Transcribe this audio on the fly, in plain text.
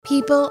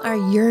People are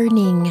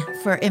yearning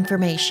for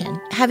information,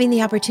 having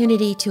the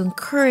opportunity to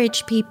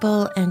encourage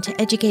people and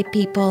to educate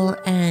people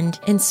and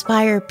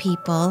inspire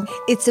people.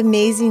 It's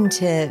amazing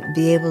to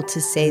be able to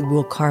say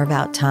we'll carve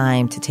out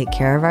time to take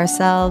care of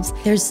ourselves.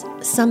 There's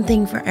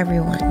something for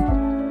everyone.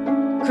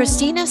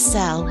 Kristina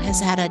Sell has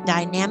had a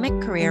dynamic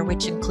career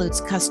which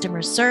includes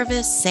customer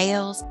service,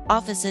 sales,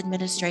 office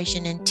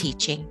administration, and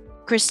teaching.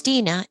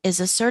 Kristina is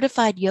a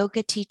certified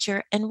yoga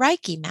teacher and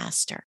Reiki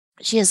Master.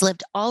 She has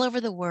lived all over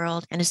the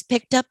world and has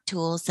picked up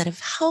tools that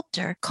have helped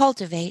her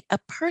cultivate a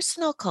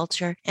personal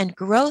culture and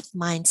growth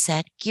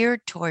mindset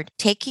geared toward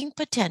taking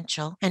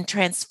potential and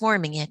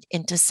transforming it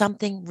into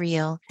something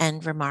real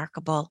and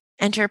remarkable.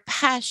 And her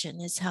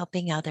passion is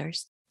helping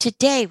others.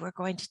 Today, we're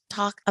going to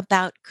talk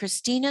about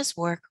Kristina's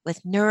work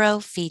with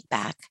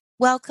neurofeedback.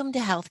 Welcome to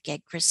Health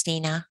Gig,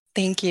 Kristina.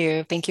 Thank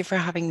you. Thank you for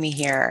having me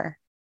here.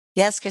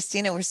 Yes,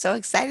 Kristina, we're so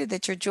excited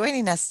that you're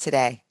joining us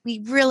today.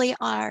 We really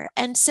are.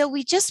 And so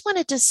we just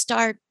wanted to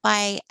start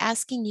by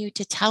asking you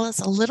to tell us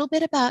a little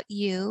bit about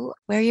you,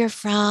 where you're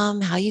from,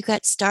 how you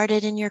got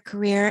started in your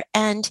career,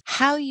 and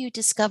how you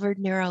discovered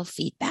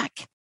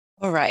neurofeedback.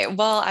 All right.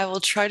 Well, I will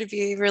try to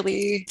be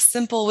really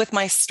simple with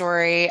my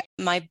story.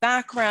 My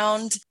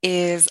background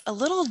is a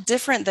little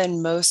different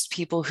than most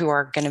people who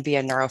are going to be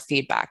a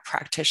neurofeedback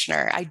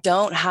practitioner. I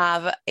don't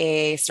have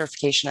a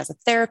certification as a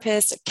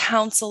therapist, a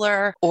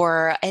counselor,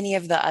 or any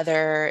of the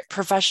other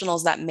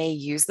professionals that may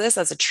use this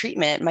as a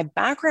treatment. My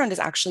background is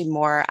actually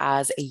more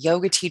as a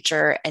yoga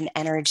teacher, an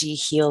energy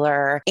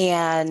healer,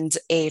 and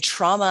a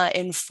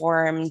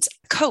trauma-informed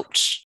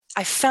coach.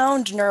 I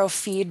found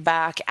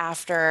neurofeedback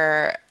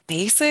after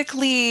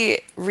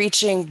basically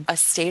reaching a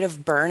state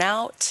of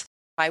burnout.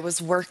 I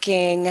was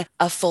working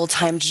a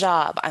full-time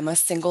job. I'm a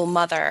single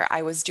mother.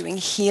 I was doing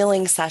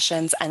healing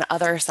sessions and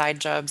other side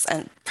jobs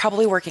and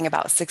probably working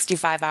about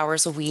 65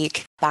 hours a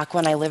week back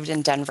when I lived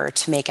in Denver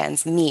to make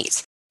ends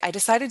meet. I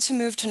decided to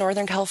move to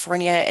Northern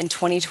California in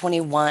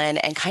 2021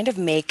 and kind of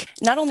make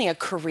not only a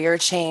career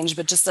change,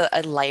 but just a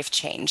life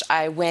change.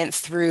 I went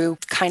through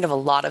kind of a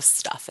lot of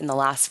stuff in the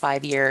last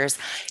 5 years.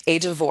 A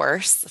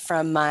divorce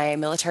from my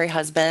military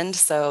husband,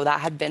 so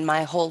that had been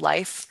my whole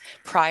life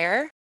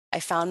prior. I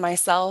found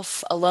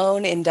myself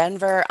alone in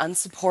Denver,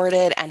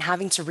 unsupported, and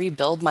having to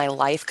rebuild my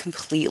life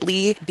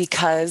completely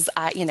because,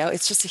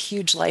 it's just a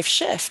huge life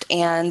shift.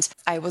 And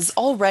I was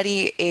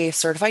already a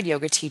certified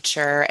yoga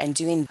teacher and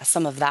doing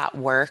some of that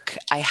work.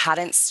 I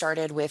hadn't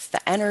started with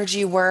the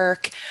energy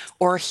work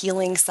or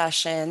healing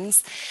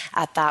sessions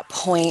at that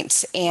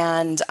point.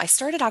 And I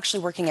started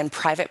actually working in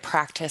private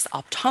practice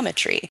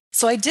optometry.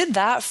 So I did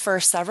that for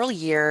several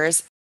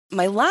years.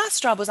 My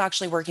last job was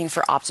actually working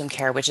for Optum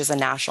Care, which is a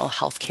national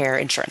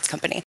healthcare insurance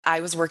company. I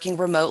was working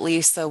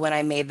remotely, so when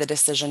I made the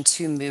decision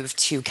to move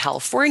to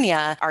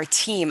California, our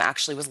team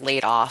actually was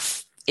laid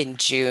off in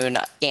June,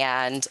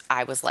 and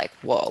I was like,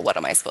 whoa, what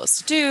am I supposed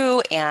to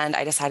do? And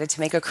I decided to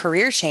make a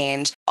career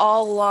change.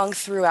 All along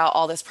throughout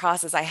all this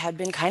process, I had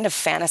been kind of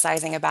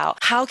fantasizing about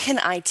how can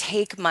I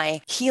take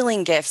my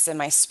healing gifts and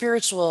my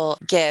spiritual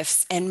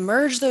gifts and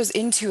merge those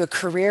into a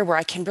career where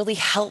I can really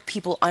help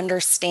people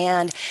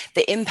understand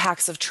the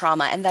impacts of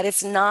trauma and that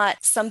it's not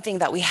something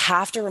that we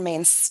have to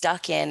remain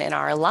stuck in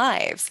our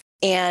lives.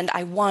 And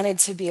I wanted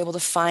to be able to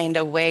find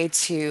a way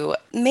to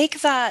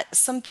make that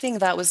something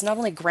that was not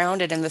only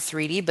grounded in the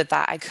 3D, but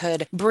that I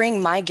could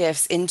bring my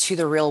gifts into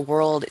the real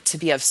world to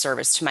be of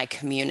service to my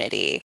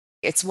community.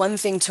 It's one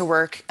thing to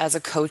work as a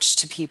coach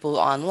to people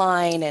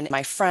online and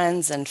my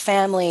friends and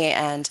family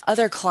and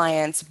other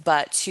clients,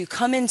 but to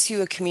come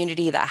into a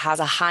community that has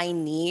a high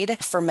need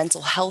for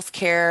mental health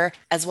care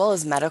as well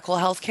as medical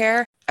health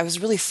care, I was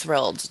really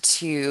thrilled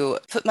to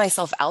put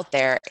myself out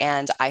there,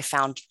 and I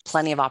found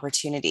plenty of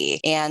opportunity.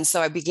 And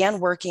so I began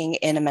working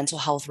in a mental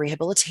health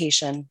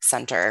rehabilitation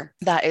center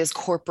that is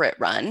corporate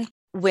run.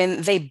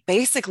 When they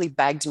basically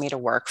begged me to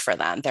work for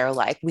them, they're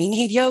like, we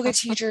need yoga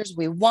teachers.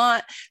 We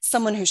want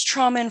someone who's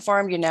trauma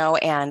informed,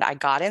 and I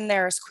got in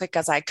there as quick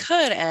as I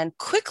could. And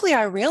quickly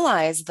I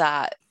realized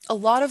that a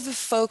lot of the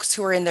folks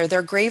who are in there,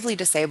 they're gravely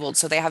disabled.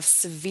 So they have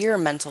severe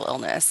mental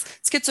illness,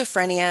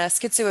 schizophrenia,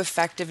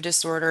 schizoaffective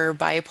disorder,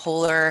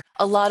 bipolar,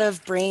 a lot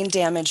of brain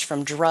damage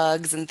from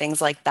drugs and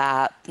things like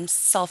that,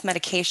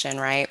 self-medication,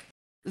 right?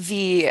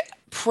 The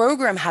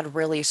program had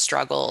really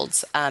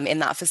struggled in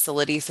that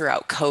facility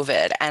throughout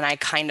COVID, and I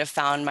kind of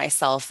found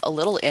myself a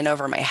little in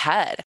over my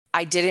head.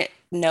 I didn't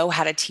know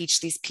how to teach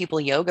these people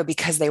yoga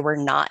because they were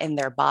not in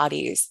their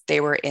bodies.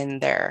 They were in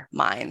their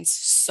minds,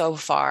 so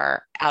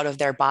far out of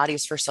their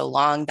bodies for so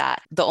long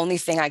that the only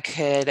thing I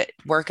could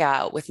work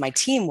out with my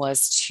team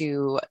was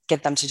to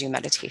get them to do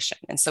meditation.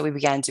 And so we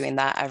began doing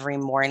that every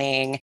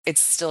morning.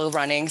 It's still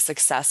running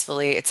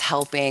successfully. It's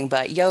helping,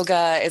 but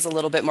yoga is a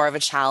little bit more of a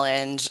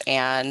challenge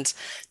and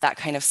that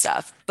kind of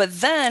stuff. But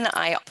then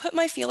I put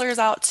my feelers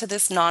out to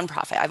this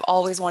nonprofit. I've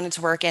always wanted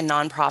to work in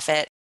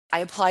nonprofit. I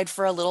applied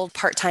for a little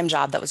part-time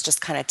job that was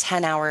just kind of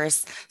 10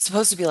 hours,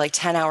 supposed to be like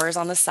 10 hours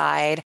on the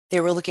side. They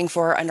were looking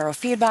for a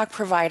neurofeedback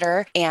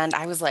provider. And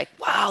I was like,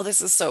 wow,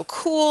 this is so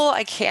cool.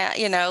 I can't,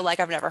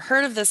 I've never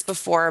heard of this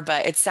before,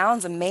 but it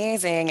sounds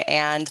amazing.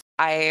 And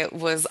I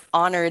was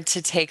honored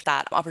to take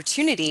that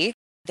opportunity.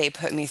 They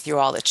put me through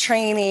all the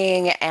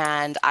training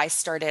and I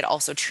started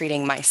also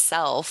treating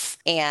myself.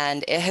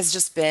 And it has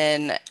just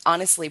been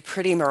honestly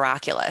pretty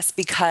miraculous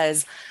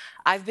because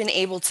I've been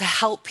able to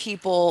help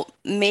people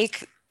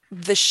make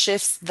the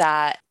shifts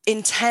that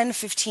in 10,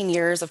 15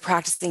 years of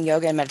practicing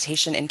yoga and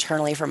meditation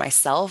internally for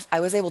myself, I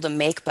was able to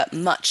make, but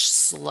much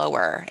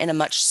slower in a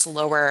much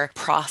slower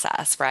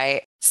process,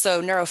 right? So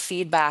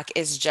neurofeedback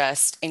is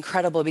just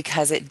incredible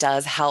because it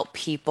does help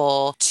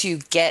people to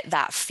get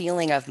that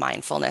feeling of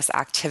mindfulness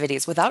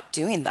activities without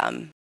doing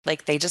them.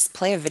 Like they just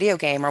play a video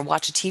game or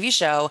watch a TV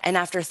show. And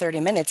after 30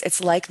 minutes,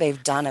 it's like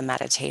they've done a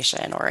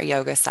meditation or a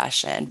yoga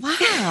session.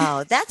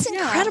 Wow, that's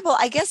Yeah. incredible.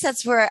 I guess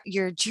that's where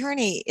your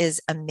journey is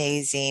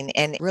amazing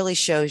and it really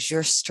shows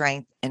your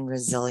strength and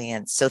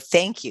resilience. So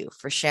thank you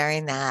for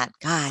sharing that.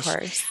 Gosh, Of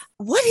course.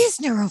 what is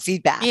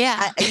neurofeedback?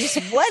 Yeah. What is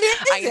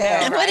I know, it?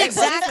 right? What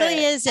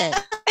exactly is it?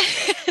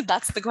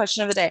 That's the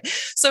question of the day.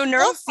 So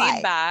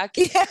neurofeedback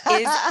is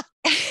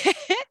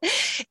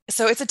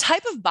so it's a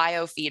type of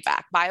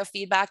biofeedback.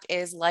 Biofeedback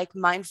is like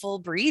mindful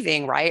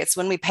breathing, right? It's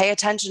when we pay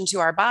attention to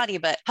our body,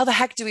 but how the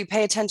heck do we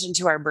pay attention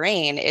to our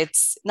brain?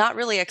 It's not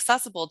really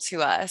accessible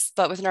to us,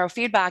 but with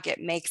neurofeedback, it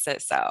makes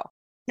it so.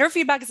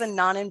 Neurofeedback is a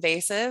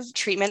non-invasive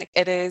treatment.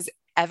 It is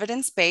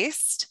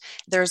evidence-based.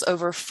 There's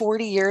over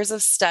 40 years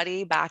of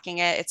study backing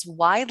it. It's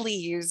widely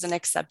used and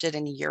accepted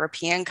in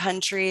European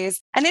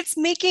countries, and it's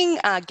making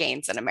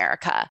gains in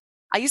America.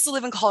 I used to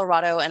live in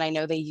Colorado, and I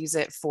know they use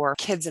it for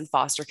kids in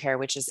foster care,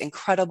 which is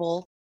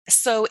incredible.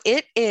 So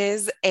it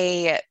is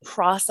a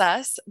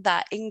process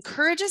that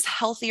encourages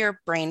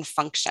healthier brain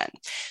function.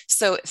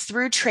 So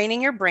through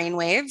training your brain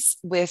waves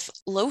with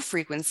low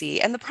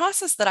frequency, and the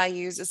process that I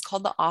use is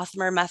called the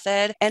Othmer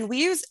method, and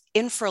we use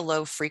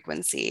infralow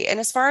frequency.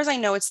 And as far as I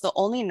know, it's the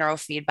only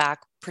neurofeedback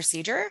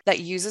procedure that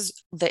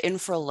uses the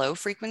infralow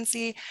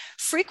frequency.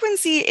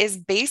 Frequency is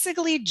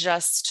basically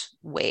just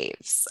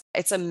waves.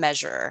 It's a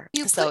measure.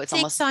 So it's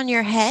almost on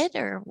your head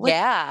or what?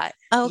 Yeah.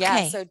 Okay.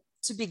 Yeah. So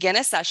to begin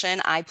a session,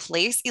 I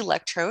place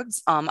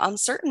electrodes on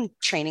certain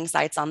training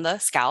sites on the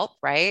scalp,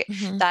 right?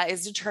 Mhm. That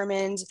is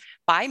determined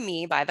by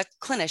me, by the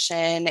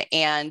clinician,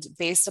 and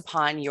based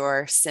upon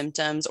your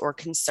symptoms or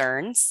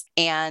concerns.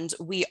 And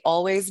we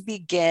always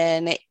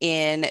begin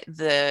in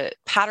the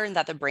pattern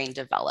that the brain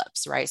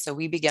develops, right? So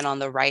we begin on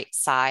the right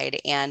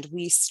side and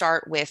we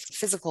start with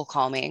physical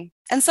calming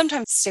and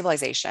sometimes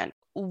stabilization.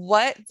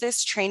 What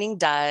this training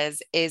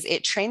does is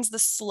it trains the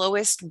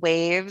slowest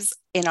waves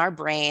in our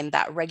brain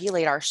that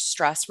regulate our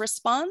stress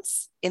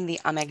response in the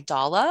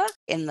amygdala,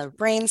 in the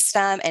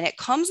brainstem, and it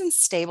comes and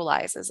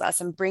stabilizes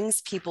us and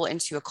brings people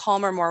into a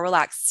calmer, more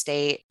relaxed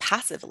state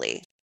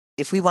passively.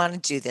 If we want to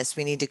do this,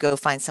 we need to go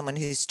find someone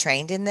who's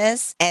trained in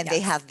this and they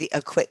Yes. have the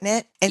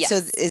equipment. And so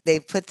Yes. they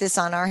put this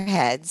on our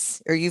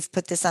heads, or you've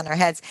put this on our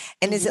heads.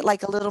 And is it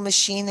like a little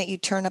machine that you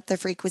turn up the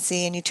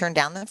frequency and you turn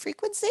down the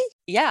frequency?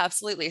 Yeah,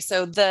 absolutely.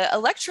 So the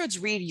electrodes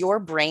read your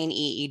brain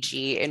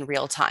EEG in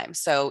real time.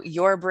 So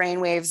your brain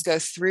waves go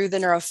through the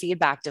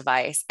neurofeedback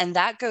device, and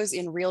that goes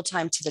in real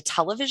time to the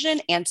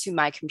television and to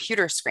my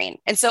computer screen.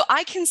 And so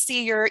I can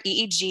see your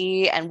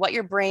EEG and what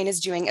your brain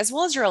is doing, as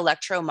well as your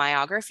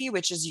electromyography,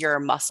 which is your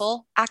muscle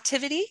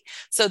activity.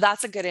 So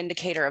that's a good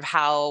indicator of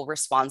how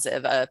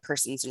responsive a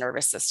person's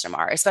nervous system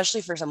are,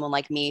 especially for someone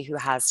like me who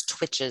has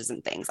twitches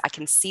and things. I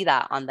can see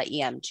that on the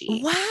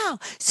EMG. Wow.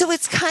 So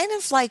it's kind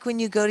of like when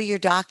you go to your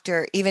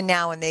doctor, even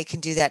now when they can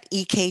do that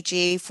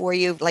EKG for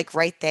you, like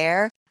right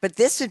there. But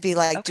this would be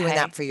like doing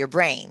that for your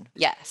brain.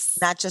 Yes.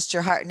 Not just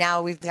your heart.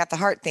 Now we've got the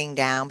heart thing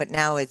down, but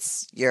now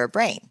it's your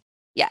brain.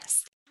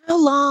 Yes. How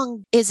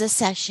long is a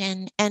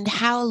session and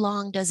how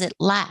long does it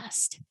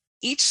last?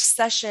 Each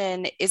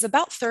session is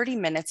about 30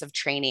 minutes of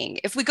training.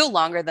 If we go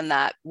longer than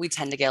that, we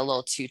tend to get a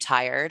little too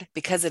tired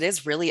because it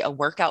is really a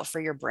workout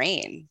for your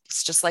brain.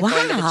 It's just like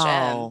going to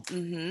the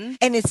gym.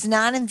 And it's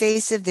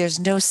non-invasive. There's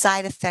no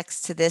side effects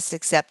to this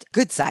except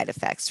good side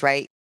effects,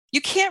 right? You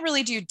can't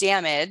really do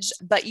damage,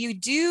 but you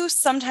do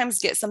sometimes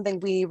get something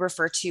we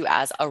refer to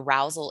as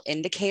arousal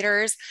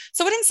indicators.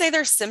 So I wouldn't say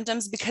they're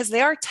symptoms because they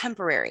are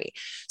temporary.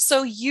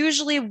 So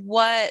usually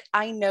what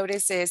I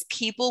notice is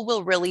people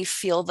will really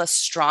feel the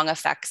strong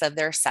effects of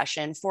their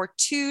session for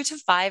 2 to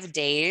 5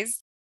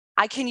 days.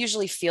 I can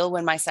usually feel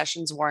when my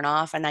session's worn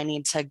off and I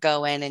need to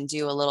go in and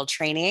do a little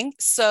training.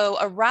 So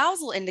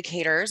arousal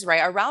indicators,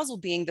 right? Arousal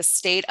being the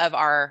state of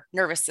our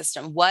nervous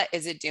system. What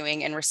is it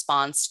doing in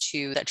response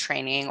to the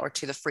training or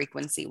to the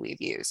frequency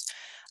we've used?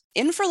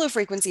 Infralow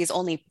frequency is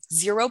only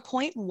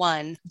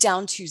 0.1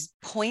 down to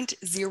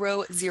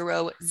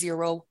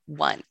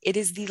 0.0001. It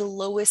is the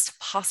lowest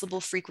possible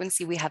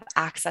frequency we have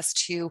access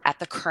to at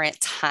the current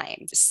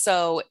time.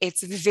 So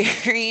it's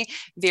very,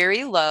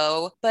 very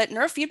low, but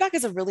neurofeedback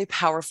is a really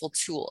powerful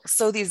tool.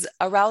 So these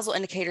arousal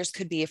indicators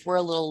could be if we're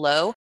a little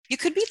low, You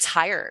could be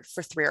tired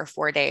for 3 or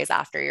 4 days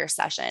after your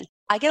session.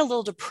 I get a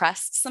little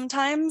depressed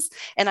sometimes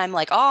and I'm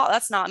like, oh,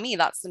 that's not me.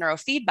 That's the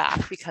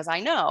neurofeedback because I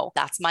know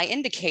that's my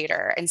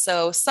indicator. And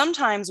so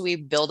sometimes we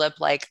build up,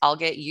 like I'll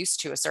get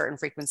used to a certain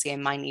frequency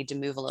and might need to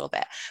move a little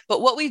bit.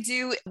 But what we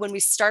do when we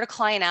start a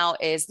client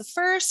out is the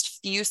first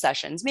few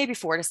sessions, maybe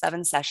 4 to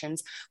 7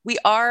 sessions, we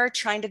are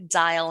trying to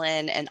dial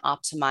in and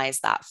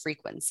optimize that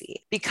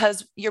frequency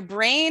because your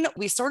brain,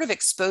 we sort of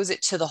expose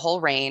it to the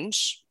whole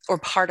range or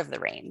part of the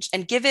range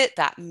and give it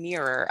that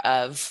mirror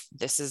of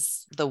this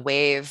is the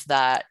wave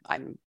that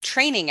I'm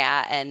training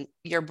at. And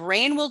your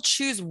brain will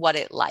choose what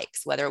it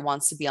likes, whether it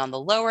wants to be on the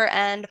lower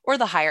end or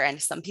the higher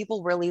end. Some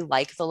people really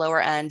like the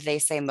lower end. They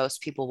say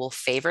most people will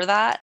favor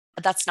that.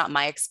 That's not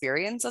my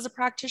experience as a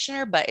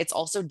practitioner, but it's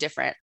also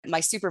different.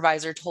 My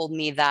supervisor told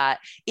me that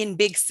in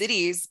big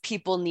cities,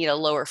 people need a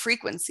lower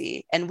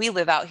frequency. And we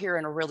live out here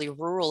in a really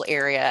rural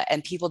area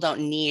and people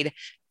don't need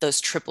those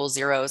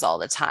 000 all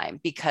the time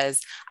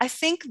because I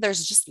think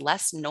there's just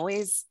less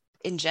noise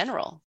in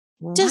general.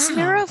 Does Wow.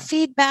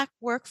 neurofeedback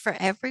work for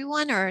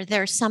everyone, or are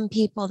there some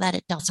people that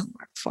it doesn't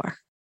work for?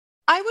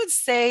 I would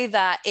say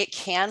that it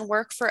can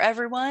work for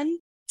everyone.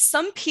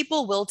 Some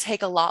people will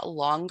take a lot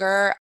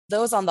longer.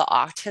 Those on the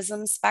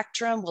autism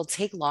spectrum will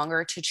take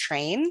longer to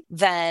train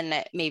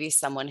than maybe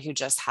someone who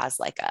just has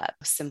like a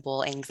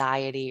simple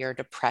anxiety or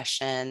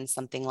depression,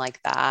 something like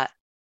that.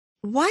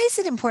 Why is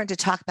it important to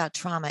talk about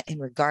trauma in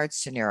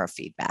regards to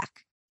neurofeedback?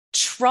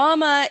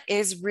 Trauma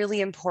is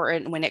really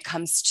important when it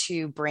comes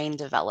to brain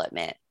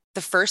development.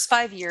 The first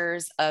 5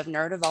 years of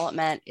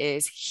neurodevelopment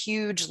is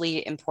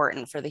hugely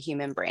important for the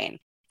human brain.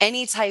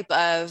 Any type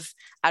of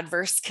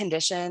adverse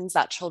conditions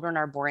that children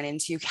are born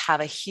into have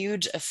a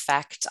huge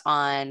effect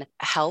on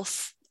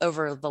health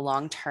over the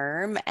long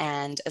term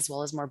and as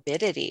well as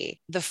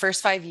morbidity. The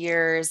first 5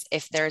 years,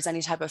 if there's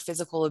any type of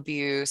physical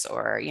abuse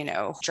or,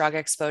 drug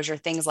exposure,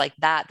 things like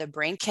that, the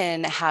brain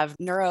can have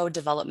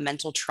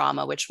neurodevelopmental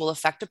trauma, which will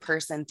affect a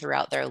person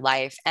throughout their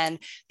life. And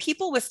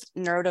people with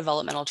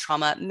neurodevelopmental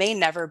trauma may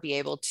never be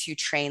able to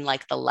train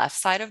like the left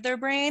side of their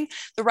brain.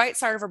 The right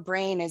side of our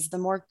brain is the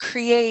more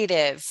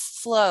creative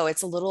flow.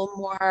 It's a little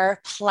more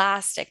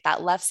plastic.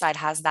 That left side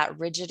has that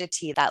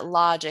rigidity, that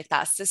logic,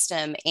 that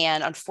system.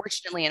 And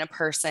unfortunately, in a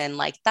person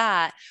like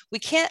that, we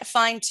can't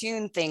fine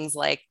tune things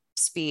like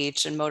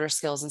speech and motor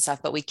skills and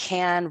stuff, but we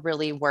can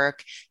really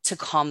work to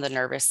calm the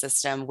nervous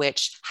system,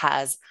 which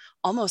has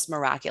almost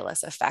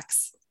miraculous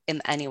effects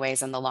in any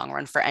ways in the long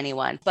run for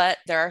anyone. But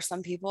there are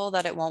some people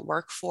that it won't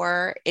work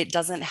for. It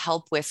doesn't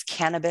help with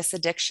cannabis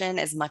addiction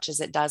as much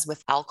as it does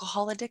with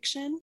alcohol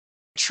addiction.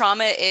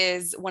 Trauma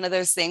is one of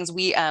those things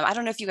I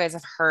don't know if you guys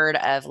have heard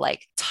of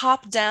like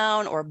top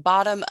down or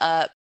bottom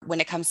up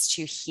when it comes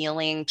to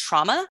healing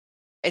trauma.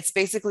 It's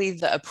basically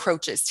the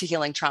approaches to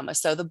healing trauma.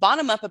 So the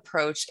bottom up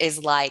approach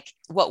is like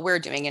what we're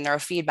doing in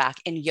neurofeedback,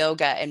 in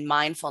yoga and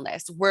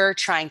mindfulness. We're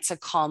trying to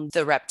calm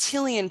the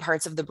reptilian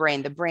parts of the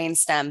brain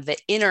stem, the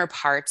inner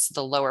parts,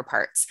 the lower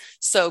parts.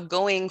 So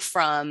going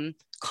from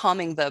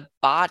calming the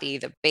body,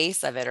 the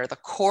base of it or the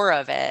core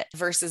of it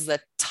versus the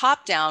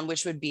top down,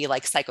 which would be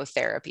like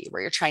psychotherapy,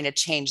 where you're trying to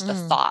change the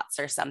thoughts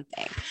or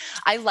something.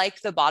 I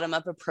like the bottom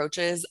up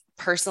approaches.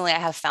 Personally, I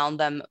have found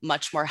them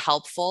much more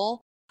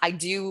helpful. I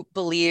do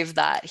believe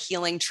that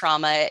healing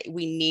trauma,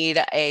 we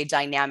need a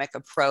dynamic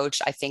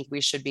approach. I think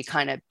we should be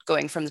kind of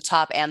going from the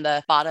top and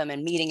the bottom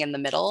and meeting in the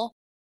middle.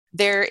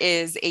 There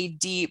is a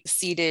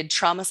deep-seated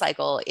trauma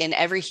cycle in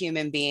every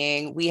human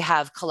being. We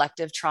have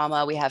collective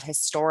trauma. We have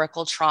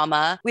historical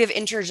trauma. We have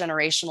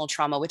intergenerational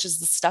trauma, which is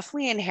the stuff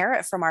we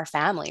inherit from our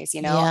families.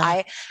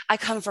 Yeah. I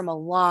come from a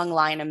long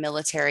line of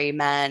military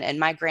men, and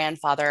my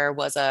grandfather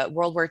was a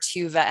World War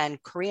II vet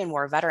and Korean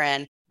War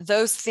veteran.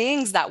 Those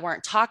things that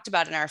weren't talked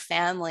about in our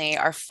family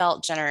are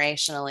felt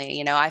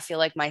generationally. I feel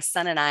like my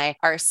son and I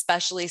are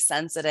especially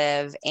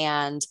sensitive,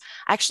 and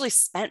I actually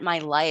spent my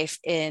life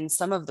in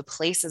some of the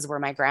places where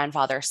my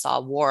grandfather saw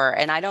war.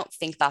 And I don't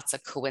think that's a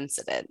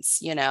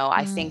coincidence.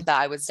 I think that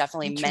I was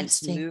definitely meant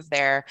to move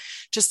there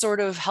to sort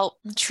of help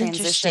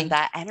transition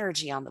that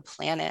energy on the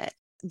planet.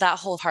 That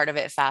whole part of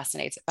it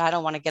fascinates me. I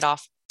don't want to get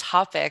off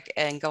topic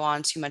and go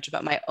on too much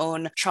about my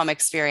own trauma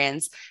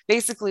experience.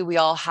 Basically, we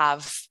all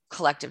have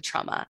collective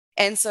trauma.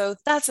 And so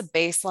that's a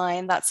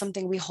baseline. That's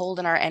something we hold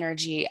in our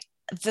energy.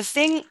 The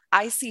thing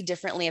I see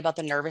differently about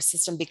the nervous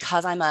system,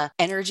 because I'm an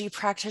energy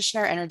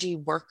practitioner, energy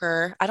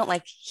worker, I don't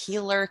like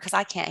healer because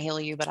I can't heal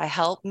you, but I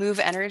help move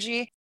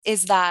energy,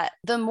 is that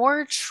the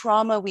more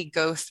trauma we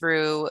go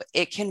through,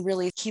 it can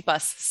really keep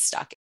us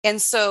stuck.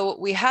 And so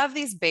we have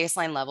these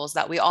baseline levels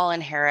that we all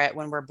inherit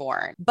when we're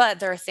born, but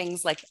there are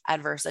things like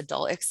adverse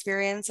adult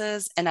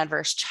experiences and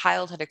adverse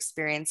childhood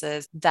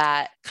experiences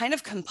that kind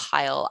of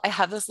compile. I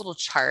have this little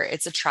chart,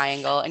 it's a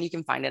triangle, and you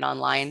can find it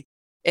online.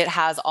 It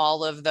has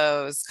all of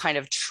those kind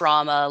of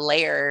trauma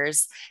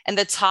layers, and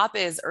the top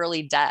is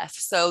early death.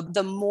 So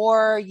the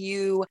more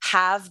you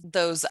have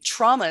those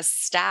traumas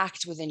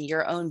stacked within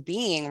your own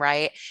being,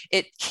 right,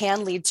 it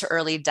can lead to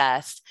early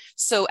death.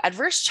 So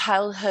adverse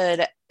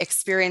childhood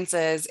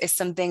experiences is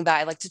something that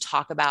I like to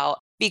talk about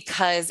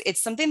because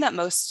it's something that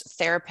most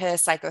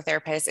therapists,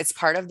 psychotherapists, it's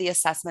part of the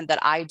assessment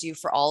that I do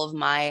for all of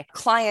my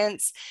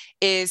clients,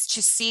 is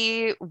to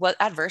see what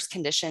adverse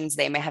conditions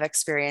they may have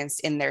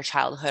experienced in their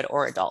childhood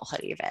or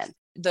adulthood even.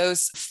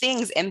 Those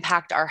things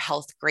impact our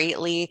health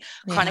greatly.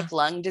 Yeah. Chronic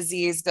lung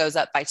disease goes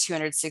up by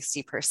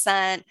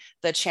 260%.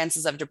 The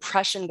chances of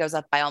depression goes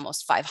up by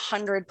almost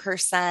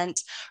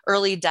 500%.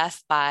 Early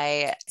death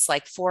by it's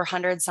like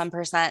 400 some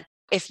percent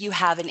if you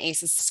have an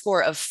ACEs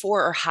score of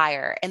 4 or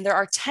higher. And there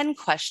are 10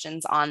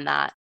 questions on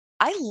that.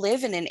 I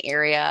live in an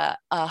area,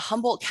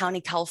 Humboldt County,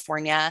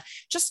 California,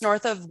 just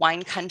north of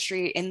wine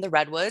country in the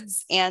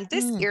Redwoods. And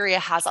this area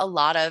has a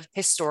lot of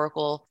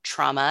historical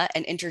trauma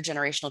and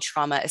intergenerational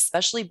trauma,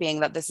 especially being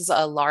that this is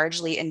a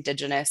largely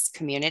indigenous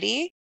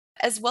community.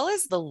 As well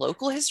as the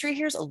local history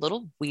here is a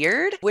little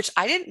weird, which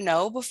I didn't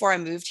know before I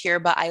moved here,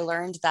 but I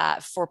learned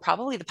that for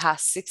probably the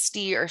past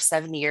 60 or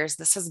 70 years,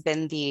 this has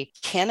been the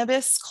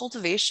cannabis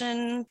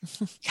cultivation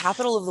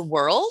capital of the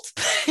world.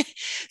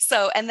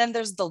 And then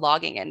there's the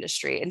logging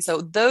industry. And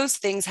so those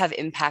things have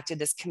impacted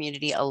this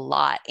community a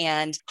lot.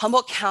 And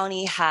Humboldt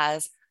County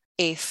has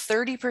a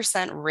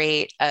 30%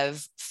 rate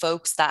of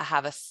folks that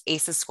have a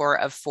ACEs score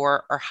of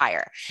 4 or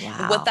higher. Wow.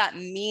 And what that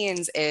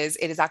means is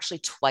it is actually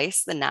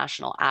twice the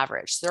national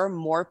average. So there are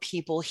more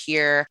people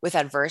here with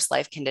adverse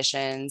life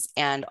conditions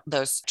and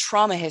those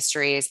trauma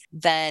histories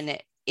than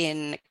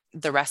in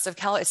the rest of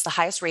California. It's the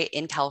highest rate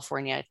in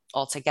California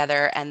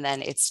altogether. And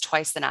then it's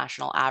twice the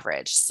national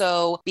average.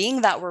 So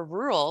being that we're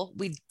rural,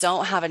 we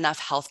don't have enough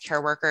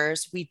healthcare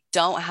workers. We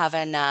don't have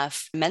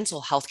enough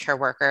mental health care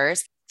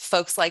workers.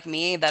 Folks like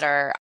me that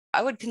are,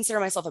 I would consider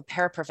myself a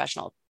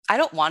paraprofessional. I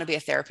don't want to be a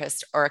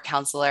therapist or a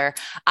counselor.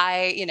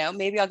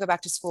 Maybe I'll go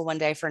back to school one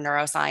day for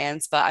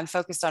neuroscience, but I'm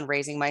focused on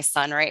raising my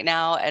son right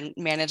now and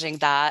managing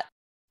that.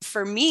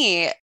 For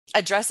me,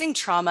 addressing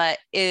trauma,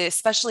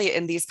 especially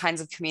in these kinds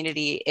of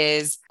community,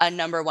 is a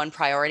number one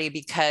priority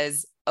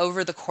because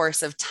over the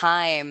course of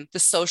time, the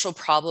social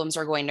problems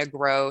are going to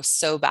grow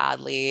so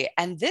badly.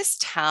 And this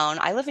town,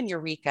 I live in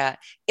Eureka,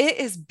 it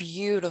is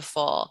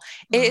beautiful.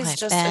 It is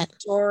just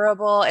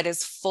adorable. It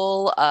is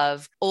full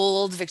of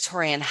old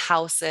Victorian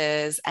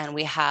houses, and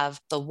we have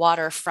the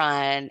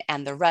waterfront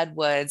and the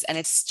redwoods, and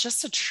it's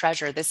just a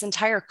treasure. This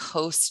entire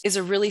coast is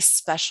a really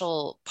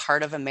special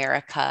part of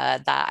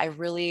America that I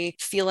really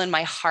feel in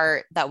my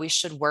heart that we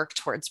should work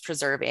towards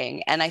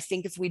preserving. And I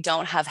think if we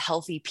don't have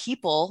healthy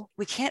people,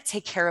 we can't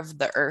take care of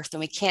the earth, and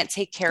we can't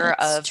take care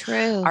of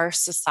our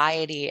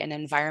society and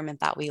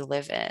environment that we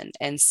live in.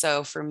 And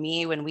so for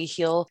me, when we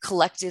heal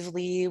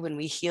collectively, when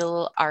we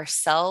heal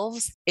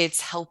ourselves,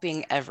 it's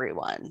helping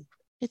everyone.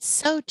 It's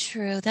so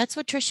true. That's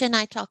what Tricia and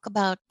I talk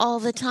about all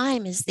the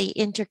time, is the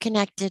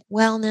interconnected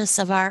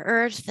wellness of our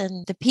earth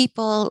and the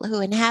people who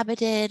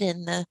inhabit it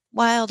and the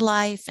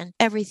wildlife and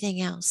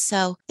everything else.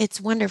 So it's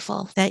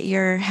wonderful that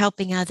you're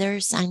helping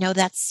others. I know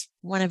that's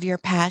one of your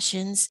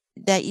passions,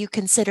 that you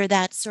consider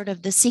that sort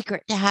of the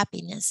secret to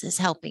happiness is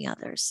helping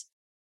others.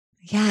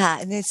 Yeah.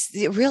 And it's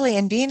really,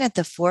 and being at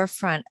the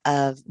forefront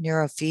of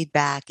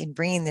neurofeedback and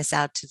bringing this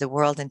out to the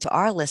world and to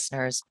our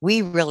listeners,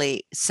 we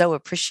really so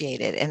appreciate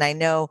it. And I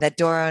know that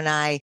Dora and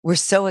I were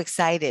so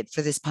excited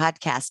for this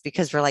podcast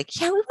because we're like,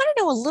 yeah, we want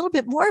to know a little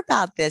bit more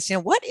about this.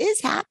 What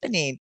is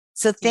happening?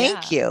 So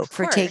thank you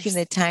for taking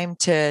the time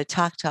to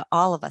talk to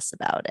all of us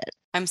about it.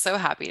 I'm so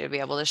happy to be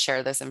able to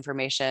share this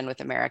information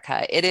with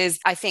America. It is,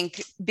 I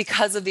think,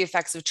 because of the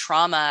effects of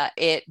trauma,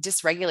 it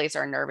dysregulates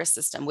our nervous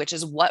system, which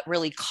is what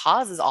really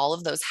causes all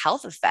of those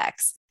health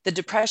effects. The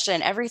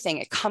depression, everything,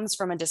 it comes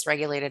from a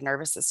dysregulated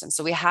nervous system.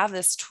 So we have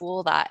this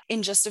tool that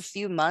in just a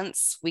few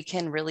months, we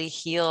can really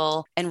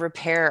heal and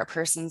repair a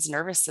person's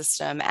nervous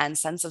system and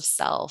sense of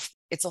self.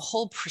 It's a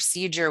whole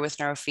procedure with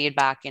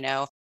neurofeedback.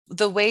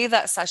 The way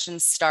that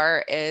sessions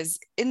start is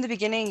in the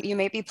beginning, you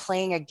may be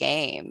playing a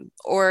game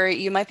or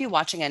you might be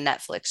watching a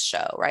Netflix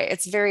show, right?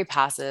 It's very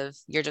passive.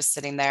 You're just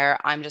sitting there.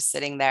 I'm just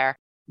sitting there.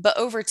 But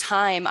over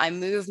time, I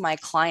move my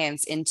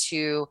clients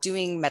into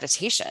doing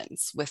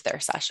meditations with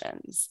their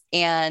sessions.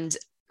 And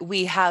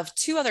we have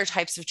 2 other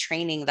types of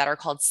training that are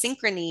called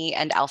synchrony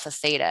and alpha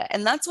theta.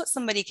 And that's what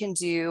somebody can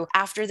do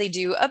after they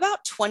do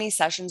about 20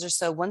 sessions or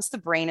so, once the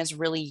brain is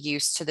really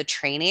used to the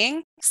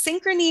training.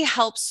 Synchrony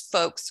helps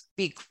folks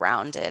be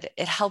grounded.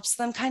 It helps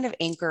them kind of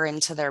anchor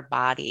into their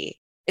body.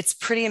 It's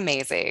pretty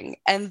amazing.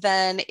 And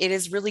then it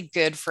is really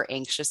good for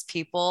anxious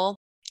people.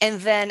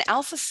 And then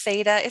alpha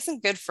theta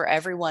isn't good for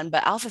everyone,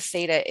 but alpha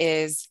theta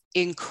is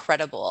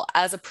incredible.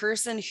 As a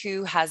person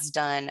who has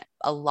done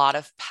a lot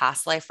of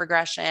past life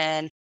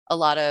regression, a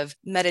lot of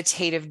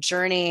meditative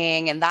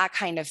journeying and that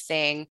kind of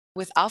thing,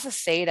 with alpha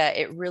theta,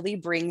 it really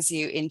brings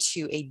you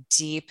into a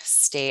deep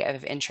state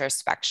of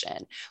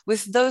introspection.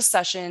 With those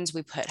sessions,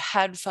 we put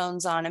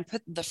headphones on and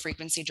put the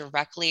frequency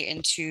directly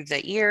into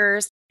the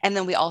ears. And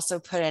then we also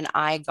put an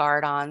eye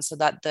guard on so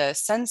that the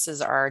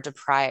senses are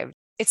deprived.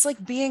 It's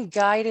like being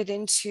guided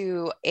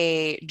into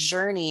a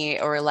journey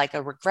or like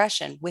a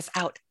regression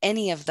without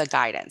any of the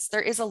guidance.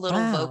 There is a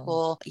little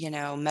vocal,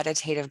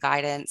 meditative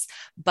guidance,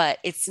 but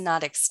it's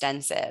not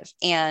extensive.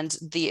 And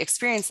the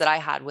experience that I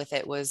had with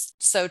it was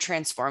so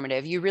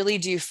transformative. You really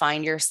do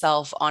find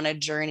yourself on a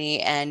journey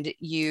and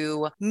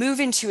you move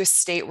into a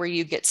state where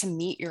you get to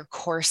meet your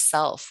core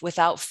self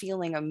without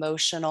feeling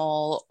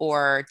emotional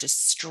or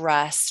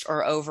distressed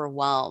or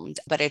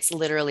overwhelmed. But it's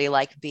literally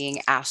like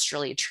being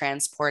astrally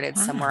transported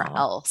somewhere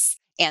else.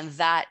 And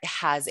that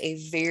has a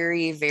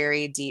very,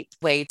 very deep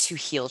way to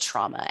heal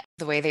trauma.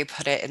 The way they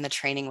put it in the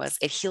training was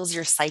it heals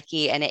your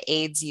psyche and it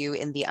aids you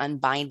in the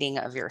unbinding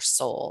of your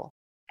soul.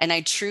 And I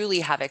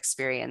truly have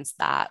experienced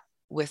that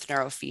with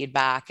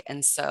neurofeedback.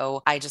 And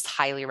so I just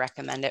highly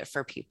recommend it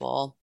for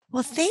people.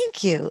 Well,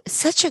 thank you.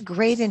 Such a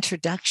great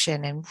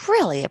introduction and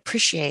really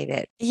appreciate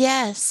it.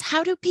 Yes.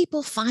 How do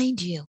people find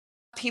you?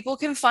 People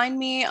can find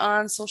me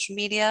on social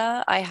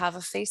media. I have a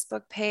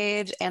Facebook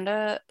page and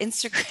an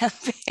Instagram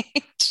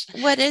page.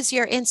 What is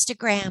your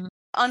Instagram?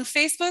 On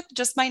Facebook,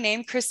 just my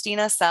name,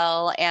 Kristina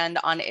Sell. And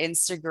on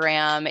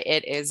Instagram,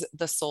 it is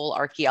The Soul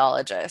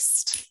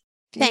Archaeologist.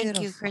 Thank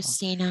you,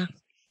 Kristina.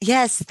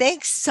 Yes,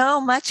 thanks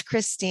so much,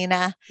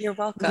 Kristina. You're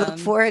welcome. We look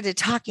forward to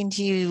talking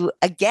to you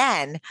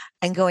again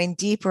and going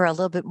deeper a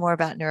little bit more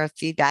about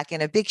neurofeedback.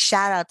 And a big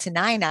shout out to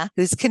Nina,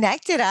 who's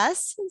connected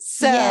us.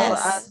 So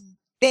yes.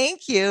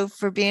 Thank you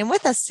for being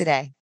with us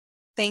today.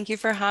 Thank you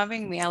for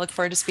having me. I look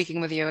forward to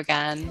speaking with you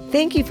again.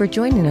 Thank you for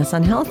joining us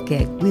on Health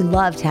Gig. We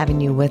loved having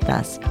you with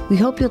us. We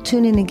hope you'll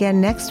tune in again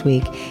next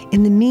week.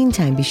 In the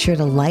meantime, be sure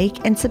to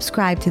like and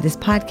subscribe to this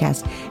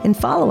podcast and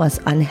follow us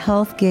on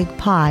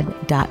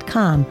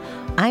healthgigpod.com.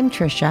 I'm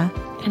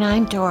Trisha. And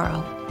I'm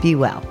Doro. Be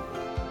well.